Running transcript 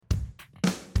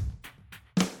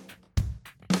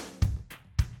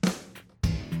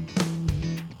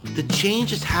the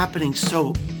change is happening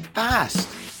so fast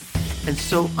and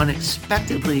so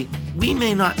unexpectedly, we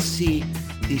may not see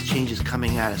these changes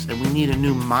coming at us, and we need a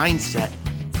new mindset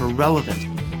for relevance.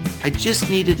 I just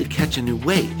needed to catch a new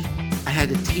wave. I had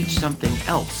to teach something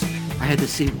else. I had to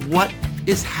see what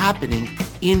is happening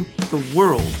in the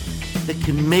world that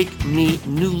can make me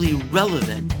newly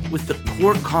relevant with the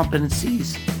core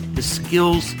competencies, the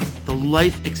skills, the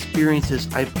life experiences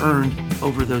I've earned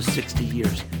over those 60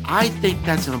 years. I think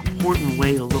that's an important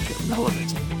way to look at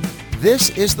relevance.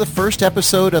 This is the first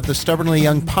episode of the Stubbornly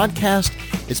Young podcast.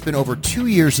 It's been over 2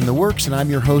 years in the works, and I'm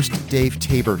your host, Dave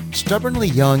Tabor. Stubbornly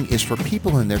Young is for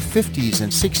people in their 50s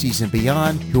and 60s and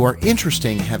beyond who are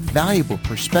interesting, have valuable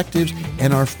perspectives,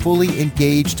 and are fully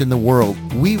engaged in the world.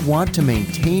 We want to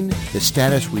maintain the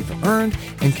status we've earned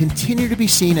and continue to be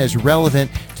seen as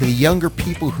relevant to the younger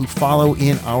people who follow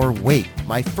in our wake.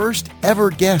 My first ever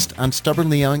guest on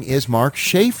Stubbornly Young is Mark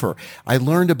Schaefer. I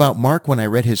learned about Mark when I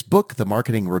read his book, The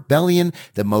Marketing Rebellion,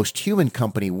 The Most Human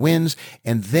Company Wins,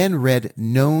 and then read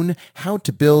Known, How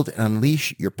to Build and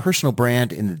Unleash Your Personal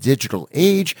Brand in the Digital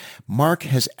Age. Mark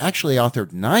has actually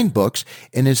authored 9 books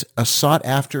and is a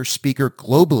sought-after speaker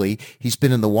globally. He's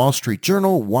been in the Wall Street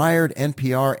Journal, Wired,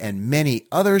 NPR, and many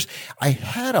others. I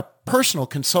had a personal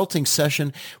consulting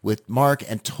session with Mark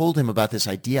and told him about this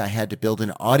idea I had to build an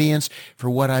audience for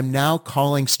what I'm now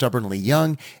calling Stubbornly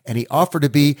Young, and he offered to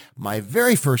be my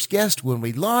very first guest when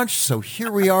we launched. So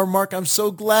here we are, Mark. I'm so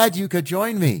glad you could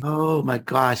join me. Oh my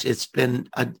gosh, it's been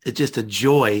just a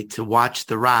joy to watch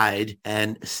the ride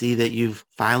and see that you've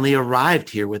finally arrived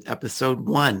here with episode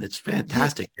 1. It's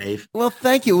fantastic, Dave. Well,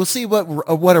 thank you. We'll see what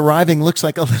arriving looks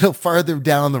like a little farther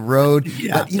down the road.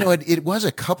 Yeah. But, it was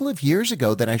a couple of years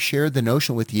ago that I shared the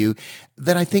notion with you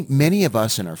that I think many of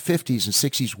us in our 50s and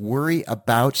 60s worry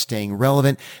about staying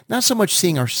relevant, not so much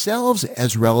seeing ourselves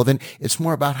as relevant. It's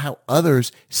more about how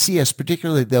others see us,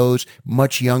 particularly those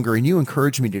much younger. And you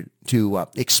encouraged me to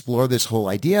explore this whole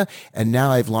idea. And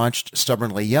now I've launched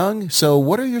Stubbornly Young. So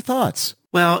what are your thoughts?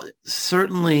 Well,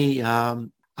 certainly,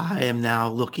 I am now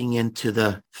looking into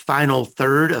the final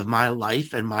third of my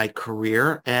life and my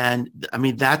career. And I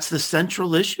mean, that's the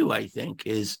central issue, I think,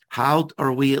 is how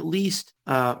are we at least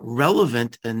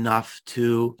relevant enough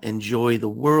to enjoy the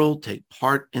world, take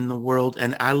part in the world?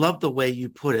 And I love the way you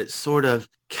put it, sort of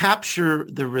capture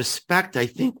the respect I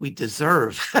think we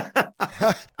deserve.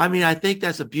 I mean, I think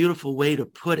that's a beautiful way to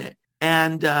put it.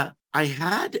 And I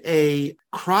had a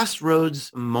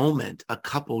crossroads moment a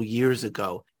couple years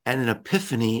ago and an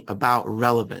epiphany about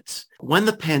relevance. When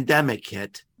the pandemic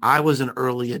hit, I was an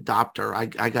early adopter.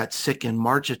 I got sick in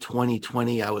March of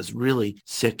 2020. I was really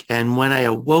sick. And when I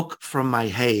awoke from my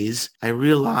haze, I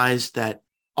realized that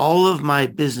all of my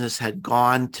business had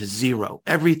gone to zero.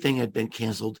 Everything had been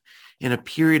canceled in a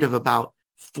period of about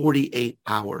 48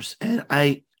 hours. And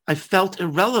I felt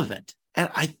irrelevant. And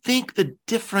I think the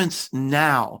difference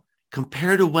now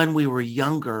compared to when we were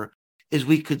younger is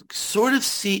we could sort of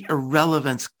see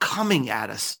irrelevance coming at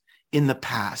us in the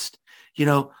past. You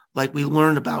know, like we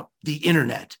learned about the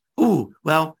internet. Ooh,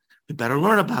 well, we better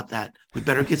learn about that. We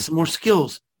better get some more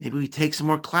skills. Maybe we take some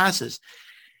more classes.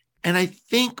 And I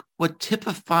think what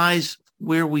typifies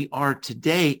where we are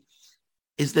today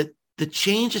is that the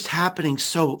change is happening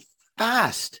so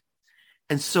fast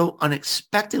and so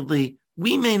unexpectedly,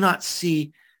 we may not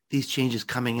see these changes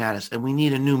coming at us, and we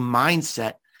need a new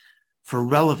mindset for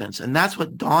relevance. And that's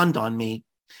what dawned on me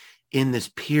in this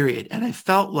period. And I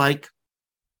felt like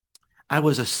I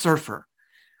was a surfer.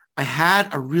 I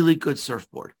had a really good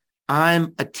surfboard.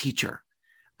 I'm a teacher.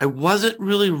 I wasn't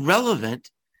really relevant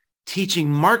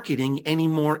teaching marketing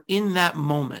anymore in that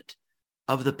moment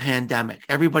of the pandemic.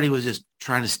 Everybody was just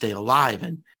trying to stay alive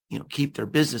and, keep their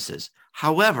businesses.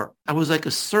 However, I was like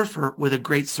a surfer with a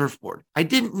great surfboard. I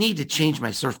didn't need to change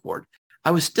my surfboard.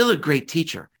 I was still a great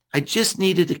teacher. I just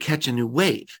needed to catch a new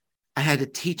wave. I had to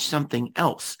teach something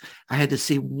else. I had to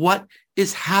see what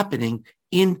is happening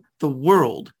in the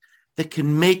world that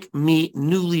can make me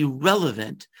newly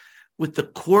relevant with the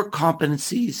core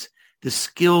competencies, the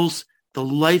skills, the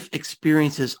life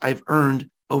experiences I've earned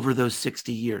over those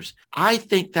 60 years. I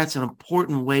think that's an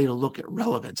important way to look at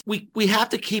relevance. We have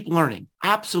to keep learning,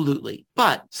 absolutely.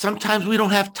 But sometimes we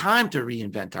don't have time to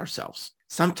reinvent ourselves.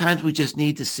 Sometimes we just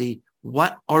need to see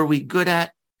what are we good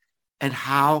at and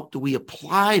how do we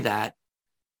apply that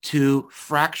to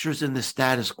fractures in the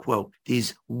status quo,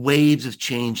 these waves of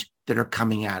change that are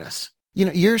coming at us.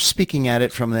 You're speaking at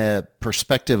it from the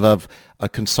perspective of a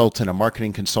consultant, a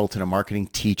marketing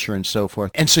teacher, and so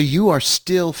forth. And so you are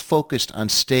still focused on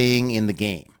staying in the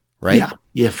game, right?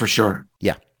 Yeah, for sure.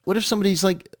 Yeah. What if somebody's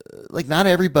like like not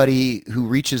everybody who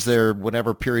reaches their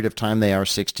whatever period of time they are,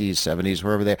 60s, 70s,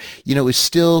 wherever they're, is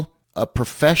still a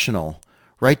professional,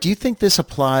 right? Do you think this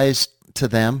applies to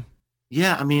them?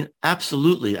 Yeah, I mean,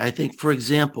 absolutely. I think, for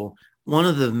example, one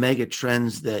of the mega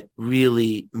trends that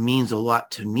really means a lot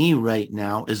to me right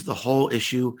now is the whole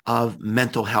issue of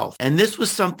mental health. And this was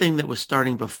something that was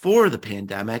starting before the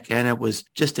pandemic, and it was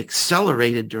just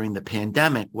accelerated during the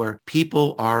pandemic, where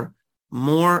people are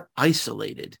more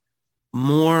isolated,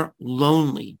 more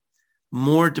lonely,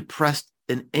 more depressed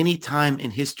than any time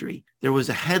in history. There was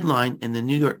a headline in the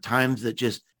New York Times that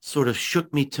just sort of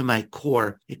shook me to my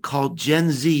core. It called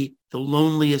Gen Z the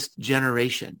loneliest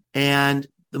generation. And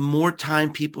the more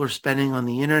time people are spending on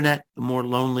the internet, the more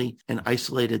lonely and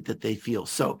isolated that they feel.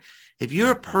 So if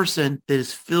you're a person that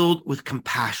is filled with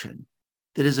compassion,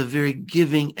 that is a very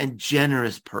giving and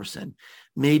generous person,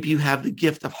 maybe you have the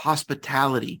gift of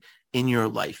hospitality in your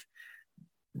life,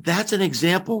 that's an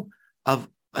example of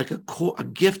like a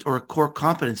gift or a core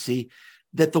competency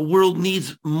that the world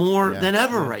needs more than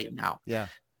ever right now. Yeah.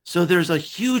 So there's a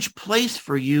huge place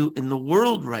for you in the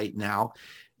world right now.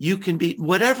 You can be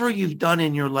whatever you've done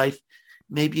in your life.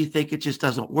 Maybe you think it just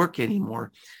doesn't work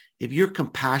anymore. If you're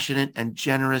compassionate and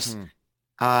generous,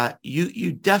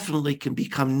 you definitely can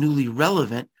become newly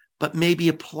relevant, but maybe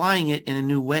applying it in a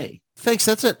new way. Thanks.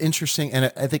 That's an interesting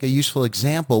and I think a useful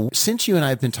example. Since you and I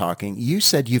have been talking, you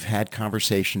said you've had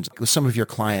conversations with some of your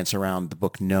clients around the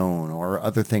book Known or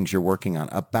other things you're working on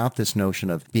about this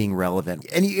notion of being relevant.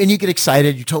 And you get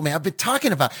excited. You told me I've been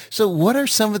talking about. So what are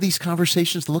some of these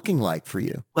conversations looking like for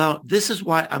you? Well, this is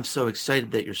why I'm so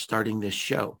excited that you're starting this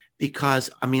show,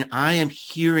 because I mean, I am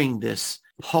hearing this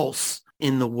pulse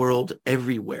in the world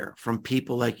everywhere from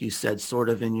people, like you said, sort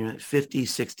of in your 50s,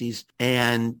 60s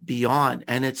and beyond.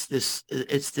 And it's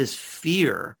this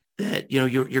fear that,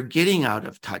 you're getting out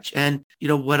of touch. And,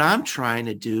 what I'm trying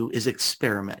to do is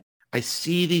experiment. I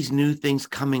see these new things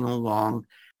coming along.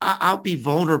 I'll be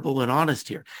vulnerable and honest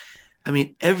here. I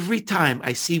mean, every time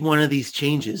I see one of these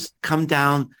changes come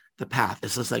down the path,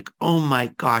 it's just like, oh my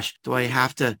gosh, do I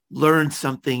have to learn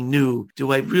something new?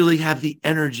 Do I really have the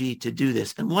energy to do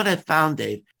this? And what I found,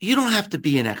 Dave, you don't have to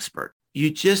be an expert.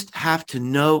 You just have to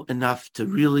know enough to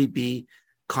really be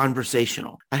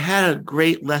conversational. I had a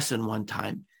great lesson one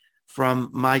time from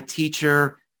my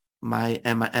teacher,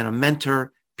 and a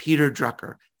mentor, Peter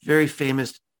Drucker, very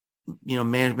famous,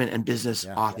 management and business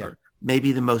author,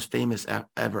 maybe the most famous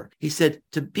ever. He said,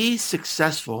 to be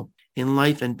successful in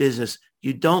life and business,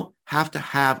 you don't have to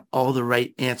have all the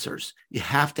right answers. You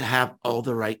have to have all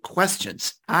the right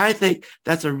questions. I think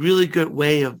that's a really good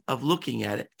way of looking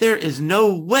at it. There is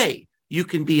no way you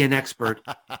can be an expert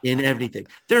in everything.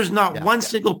 There's not one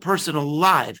single person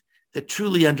alive that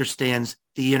truly understands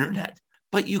the internet,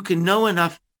 but you can know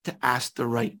enough to ask the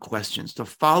right questions, to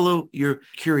follow your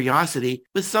curiosity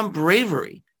with some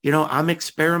bravery. I'm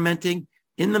experimenting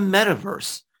in the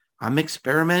metaverse. I'm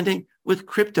experimenting with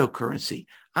cryptocurrency.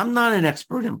 I'm not an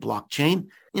expert in blockchain,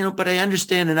 but I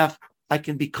understand enough. I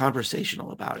can be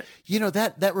conversational about it.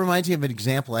 That reminds me of an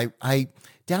example. I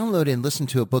downloaded and listened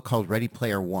to a book called Ready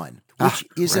Player One, which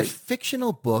is a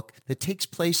fictional book that takes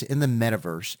place in the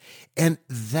metaverse. And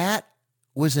that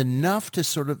was enough to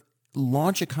sort of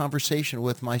launch a conversation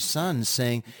with my son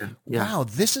saying, wow,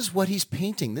 this is what he's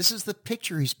painting. This is the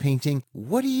picture he's painting.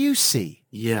 What do you see?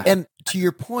 Yeah. And to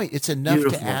your point, it's enough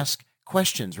to ask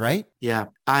questions, right? Yeah.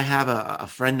 I have a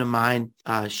friend of mine.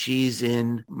 She's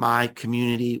in my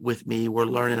community with me. We're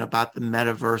learning about the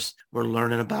metaverse. We're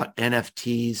learning about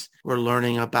NFTs. We're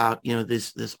learning about,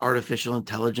 this artificial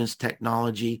intelligence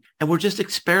technology, and we're just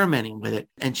experimenting with it.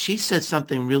 And she said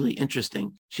something really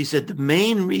interesting. She said, the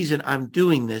main reason I'm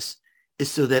doing this is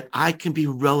so that I can be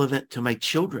relevant to my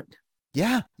children.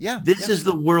 Yeah. This is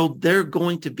the world they're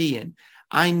going to be in.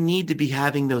 I need to be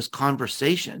having those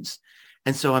conversations.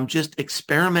 And so I'm just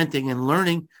experimenting and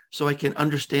learning so I can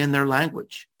understand their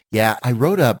language. Yeah, I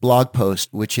wrote a blog post,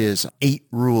 which is 8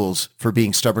 rules for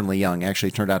being stubbornly young. Actually,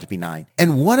 it turned out to be 9.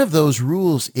 And one of those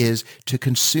rules is to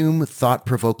consume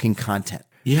thought-provoking content.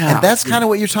 Yeah. And that's kind of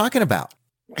what you're talking about.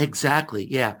 Exactly.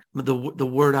 Yeah. The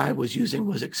word I was using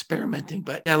was experimenting,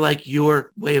 but I like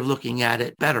your way of looking at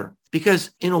it better,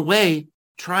 because in a way,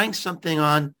 trying something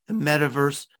on the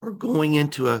metaverse or going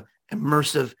into a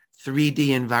immersive 3D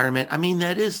environment, I mean,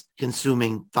 that is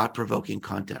consuming thought-provoking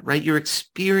content, right? You're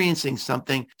experiencing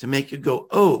something to make you go,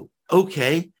 oh,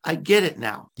 okay, I get it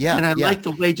now. Yeah. And I like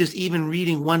the way just even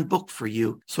reading one book for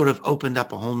you sort of opened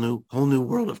up a whole new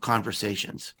world of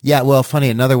conversations. Yeah. Well, funny.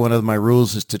 Another one of my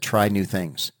rules is to try new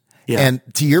things. Yeah. And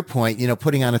to your point,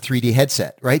 putting on a 3D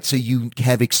headset, right? So you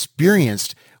have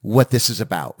experienced what this is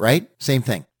about, right? Same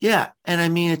thing. Yeah. And I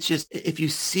mean, it's just, if you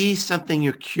see something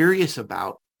you're curious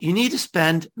about, you need to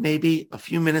spend maybe a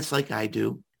few minutes like I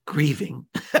do grieving,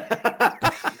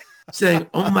 saying,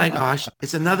 oh my gosh,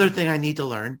 it's another thing I need to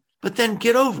learn. But then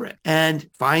get over it and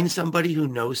find somebody who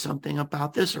knows something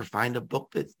about this, or find a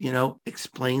book that,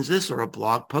 explains this, or a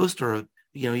blog post, or,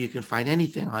 you can find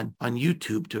anything on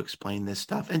YouTube to explain this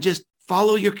stuff, and just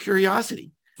follow your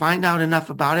curiosity. Find out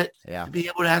enough about it to be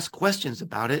able to ask questions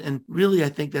about it. And really, I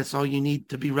think that's all you need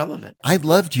to be relevant. I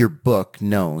loved your book,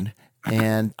 Known.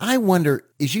 And I wonder,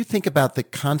 as you think about the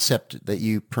concept that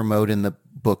you promote in the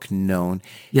book, Known,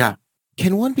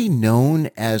 can one be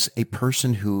known as a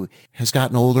person who has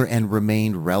gotten older and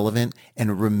remained relevant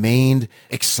and remained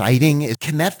exciting?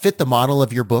 Can that fit the model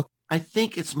of your book? I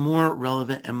think it's more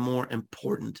relevant and more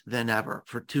important than ever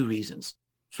for two reasons.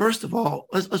 First of all,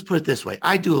 let's put it this way.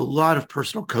 I do a lot of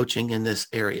personal coaching in this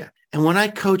area. And when I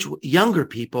coach younger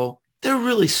people, they're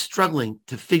really struggling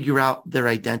to figure out their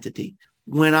identity.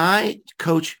 When I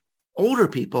coach older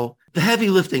people, the heavy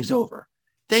lifting's over.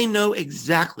 They know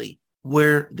exactly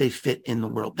where they fit in the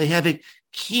world. They have a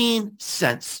keen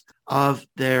sense of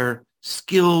their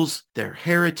skills, their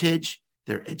heritage,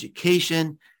 their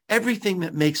education, everything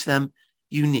that makes them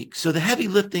unique. So the heavy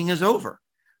lifting is over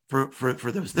for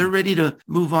those. They're ready to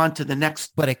move on to the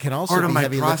next. But it can also part be of my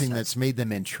heavy process. lifting that's made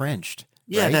them entrenched.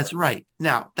 Yeah, right? That's right.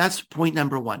 Now, that's point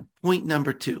number one. Point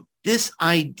number two, this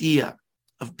idea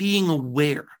of being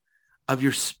aware of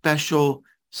your special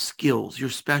skills, your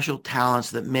special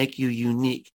talents that make you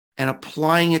unique, and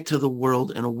applying it to the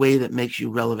world in a way that makes you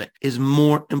relevant is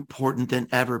more important than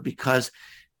ever, because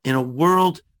in a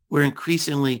world where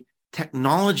increasingly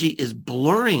technology is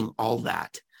blurring all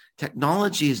that,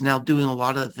 technology is now doing a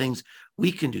lot of the things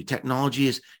we can do. Technology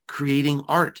is creating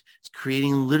art, it's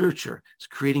creating literature, it's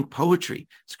creating poetry,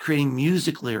 it's creating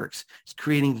music lyrics, it's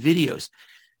creating videos.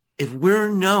 If we're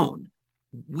known,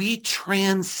 we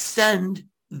transcend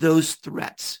those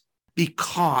threats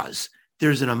because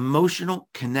there's an emotional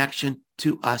connection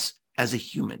to us as a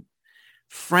human.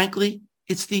 Frankly,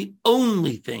 it's the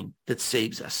only thing that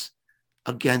saves us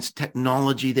against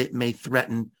technology that may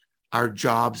threaten our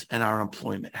jobs and our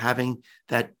employment. Having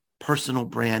that personal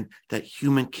brand, that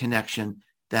human connection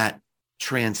that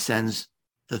transcends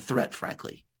the threat,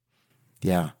 frankly.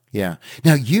 Yeah.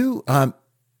 Now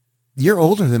you're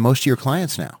older than most of your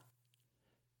clients now.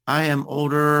 I am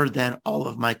older than all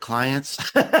of my clients.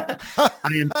 I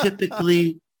am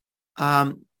typically,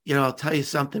 I'll tell you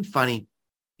something funny.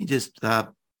 You just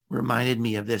reminded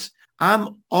me of this.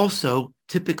 I'm also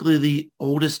typically the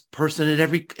oldest person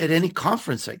at any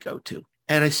conference I go to.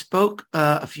 And I spoke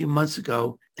a few months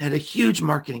ago at a huge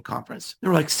marketing conference. There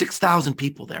were like 6,000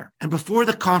 people there. And before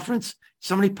the conference,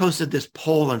 somebody posted this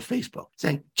poll on Facebook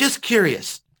saying, just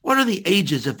curious, what are the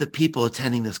ages of the people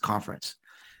attending this conference?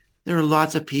 There are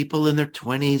lots of people in their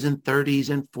 20s and 30s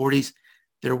and 40s.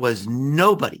 There was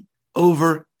nobody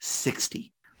over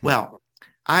 60. Well,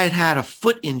 I had a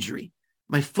foot injury.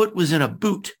 My foot was in a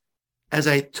boot as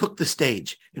I took the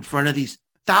stage in front of these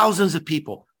thousands of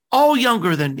people, all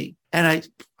younger than me. And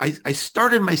I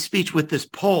started my speech with this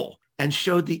poll and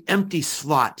showed the empty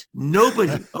slot,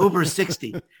 nobody over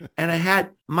 60. And I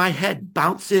had my head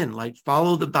bounce in, like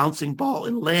follow the bouncing ball,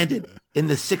 and landed in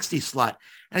the 60 slot.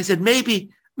 And I said,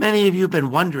 maybe many of you have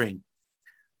been wondering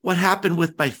what happened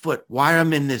with my foot, why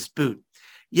I'm in this boot.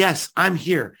 Yes, I'm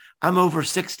here. I'm over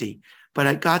 60, but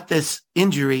I got this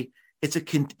injury. It's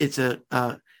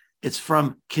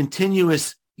from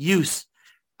continuous use.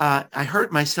 I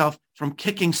hurt myself from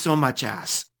kicking so much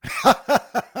ass.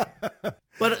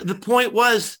 But the point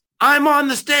was, I'm on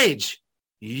the stage.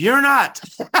 You're not.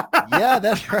 Yeah,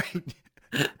 that's right.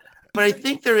 But I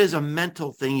think there is a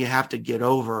mental thing you have to get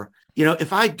over.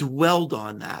 If I dwelled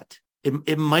on that,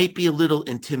 it might be a little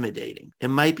intimidating. It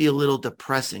might be a little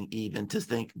depressing even to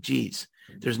think, geez,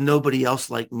 there's nobody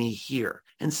else like me here.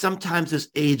 And sometimes this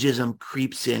ageism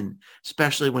creeps in,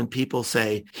 especially when people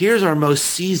say, here's our most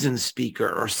seasoned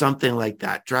speaker or something like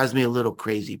that. Drives me a little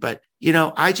crazy. But,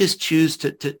 I just choose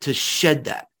to shed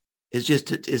that.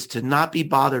 Is to not be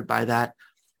bothered by that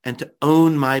and to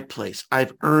own my place.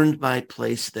 I've earned my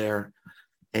place there.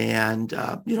 And,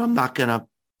 I'm not going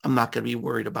to be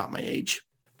worried about my age.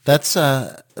 That's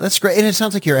great. And it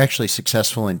sounds like you're actually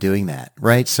successful in doing that,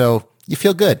 right? So you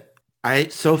feel good.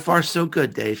 So far, so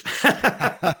good, Dave.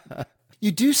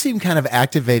 You do seem kind of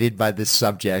activated by this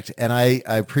subject, and I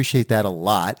appreciate that a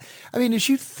lot. I mean, as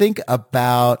you think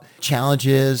about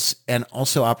challenges and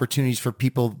also opportunities for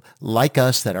people like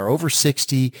us that are over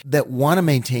 60 that want to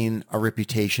maintain a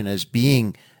reputation as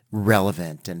being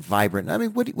relevant and vibrant, I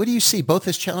mean, what do you see both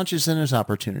as challenges and as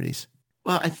opportunities?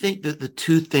 Well, I think that the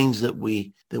two things that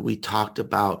we talked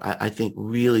about, I think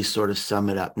really sort of sum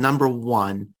it up. Number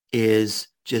one is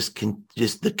just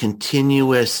the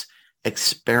continuous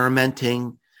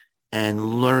experimenting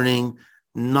and learning,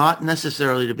 not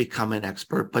necessarily to become an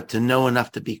expert, but to know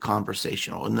enough to be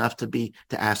conversational, enough to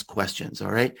ask questions.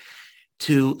 All right.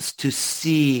 To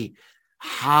see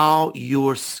how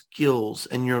your skills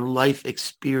and your life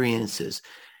experiences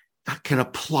can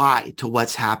apply to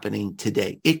what's happening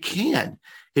today. It can,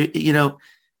 your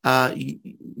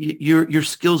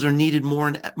skills are needed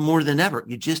more than ever.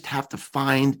 You just have to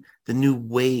find the new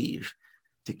wave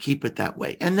to keep it that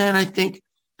way. And then I think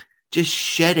just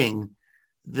shedding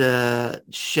the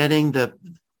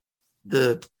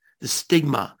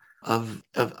stigma of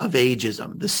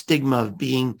ageism, the stigma of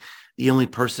being the only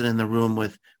person in the room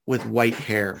with white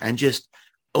hair, and just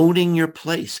owning your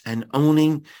place and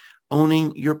owning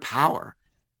your power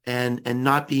and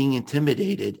not being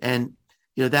intimidated. And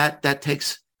that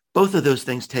takes, both of those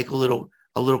things take a little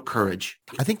courage.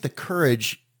 I think the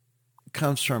courage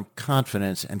comes from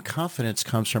confidence, and confidence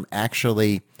comes from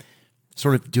actually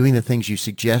sort of doing the things you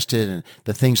suggested and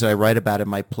the things that I write about in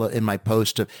my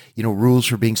post of, rules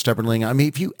for being stubbornly young. I mean,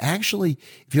 if you actually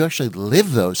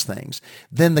live those things,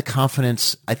 then the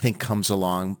confidence, I think, comes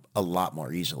along a lot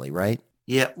more easily, right?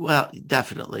 Yeah, well,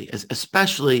 definitely.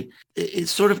 Especially, it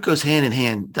sort of goes hand in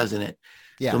hand, doesn't it?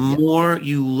 Yeah. The more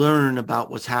you learn about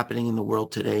what's happening in the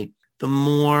world today, the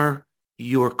more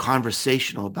you're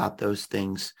conversational about those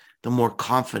things, the more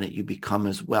confident you become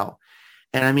as well.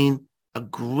 And I mean, a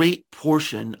great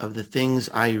portion of the things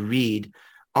I read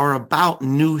are about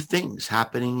new things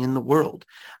happening in the world.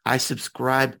 I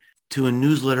subscribe to a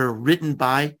newsletter written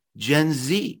by Gen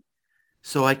Z,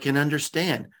 so I can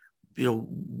understand,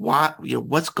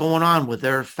 what's going on with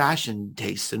their fashion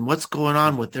tastes and what's going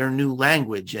on with their new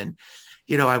language. And,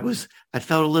 I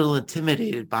felt a little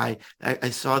intimidated I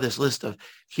saw this list of,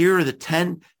 here are the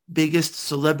 10 biggest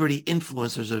celebrity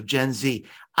influencers of Gen Z.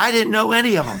 I didn't know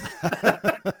any of them.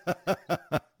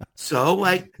 So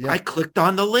I clicked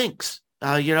on the links.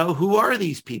 Who are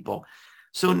these people?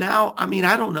 So now, I mean,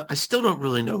 I don't know. I still don't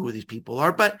really know who these people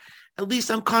are, but at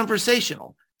least I'm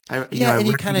conversational. And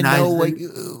you kind of know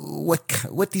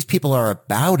what these people are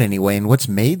about anyway, and what's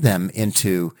made them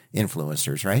into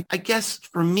influencers, right? I guess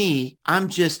for me, I'm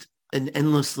just an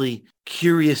endlessly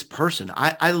curious person.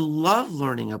 I love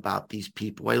learning about these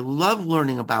people. I love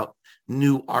learning about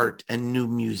new art and new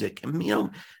music.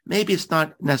 And, maybe it's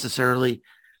not necessarily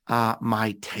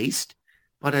my taste,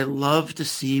 but I love to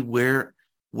see where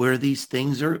these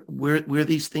things are, where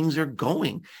these things are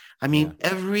going. I mean,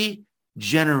 every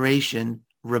generation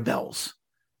rebels.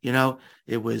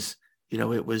 It was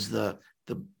the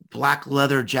black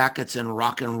leather jackets and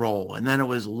rock and roll, and then it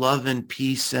was love and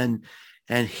peace and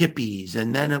hippies,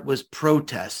 and then it was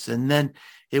protests, and then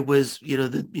it was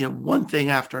one thing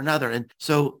after another. And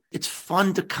so it's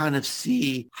fun to kind of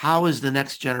see how is the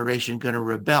next generation going to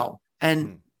rebel,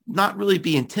 and not really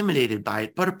be intimidated by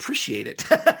it, but appreciate it.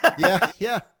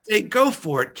 Yeah. Say, go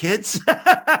for it, kids.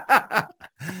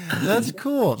 That's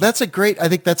cool. I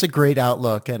think that's a great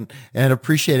outlook, and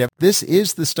appreciate it. This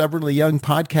is the Stubbornly Young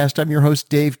podcast. I'm your host,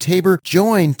 Dave Tabor,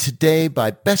 joined today by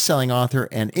best-selling author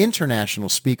and international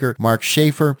speaker, Mark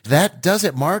Schaefer. That does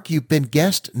it, Mark. You've been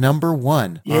guest number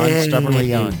 1 on Stubbornly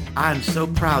Young. I'm so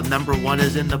proud. Number 1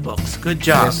 is in the books. Good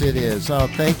job. Yes, it is. Oh,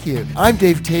 thank you. I'm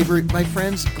Dave Tabor. My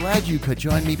friends, glad you could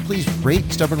join me. Please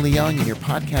rate Stubbornly Young in your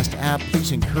podcast app.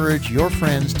 Please encourage your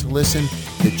friends to listen.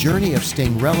 The journey of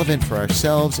staying relevant for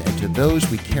ourselves and to those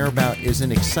we care about is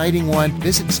an exciting one.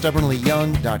 Visit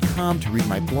stubbornlyyoung.com to read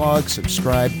my blog,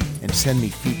 subscribe, and send me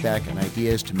feedback and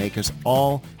ideas to make us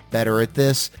all better at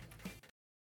this.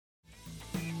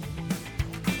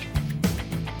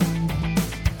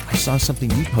 I saw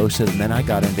something you posted, and then I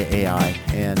got into AI,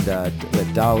 and the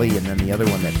DALL-E, and then the other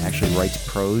one that actually writes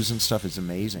prose and stuff is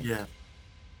amazing. Yeah.